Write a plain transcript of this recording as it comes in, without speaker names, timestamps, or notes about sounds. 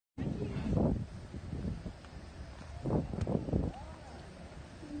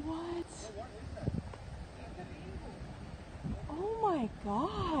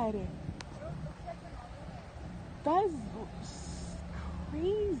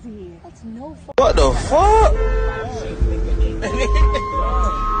crazy. That's no fun. What the fuck?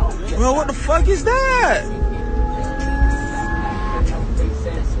 Bro, what the fuck is that?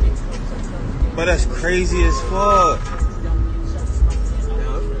 But that's crazy as fuck.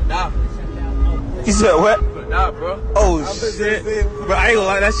 Nah. You said what? Nah, bro. Oh shit. Bro, I ain't gonna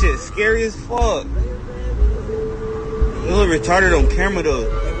lie, that shit scary as fuck. It look retarded on camera though.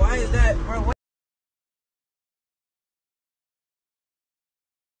 Hey, why is that, bro?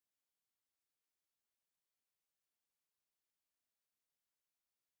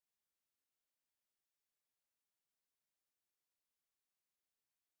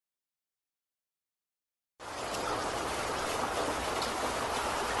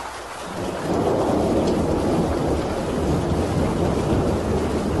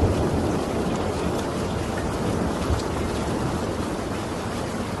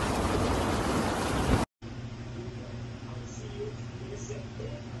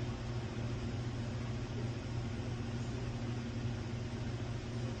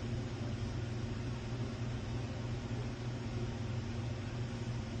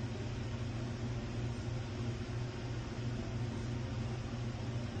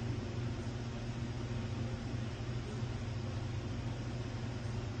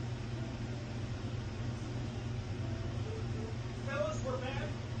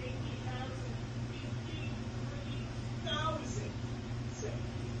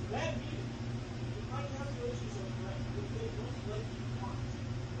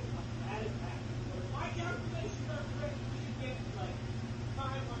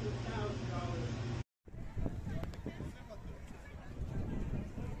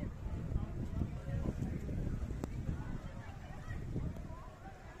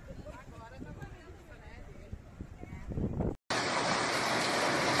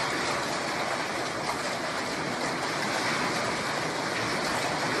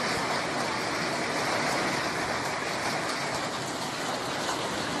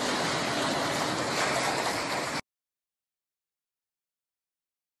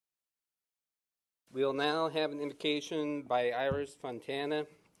 We will now have an invocation by Iris Fontana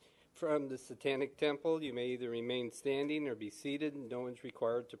from the Satanic Temple. You may either remain standing or be seated. No one's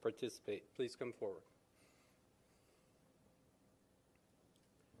required to participate. Please come forward.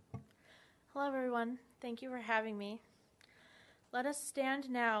 Hello, everyone. Thank you for having me. Let us stand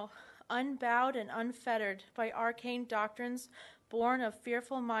now, unbowed and unfettered by arcane doctrines born of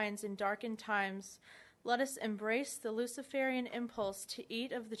fearful minds in darkened times. Let us embrace the Luciferian impulse to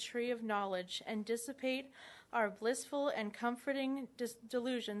eat of the tree of knowledge and dissipate our blissful and comforting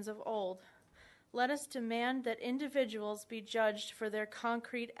delusions of old. Let us demand that individuals be judged for their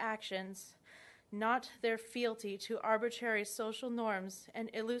concrete actions, not their fealty to arbitrary social norms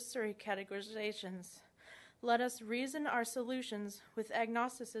and illusory categorizations. Let us reason our solutions with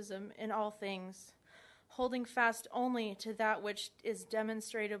agnosticism in all things, holding fast only to that which is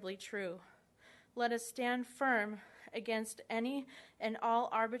demonstrably true. Let us stand firm against any and all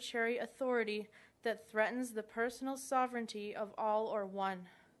arbitrary authority that threatens the personal sovereignty of all or one.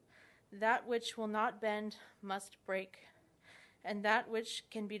 That which will not bend must break, and that which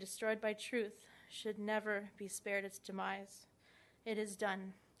can be destroyed by truth should never be spared its demise. It is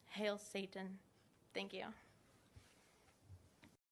done. Hail Satan. Thank you.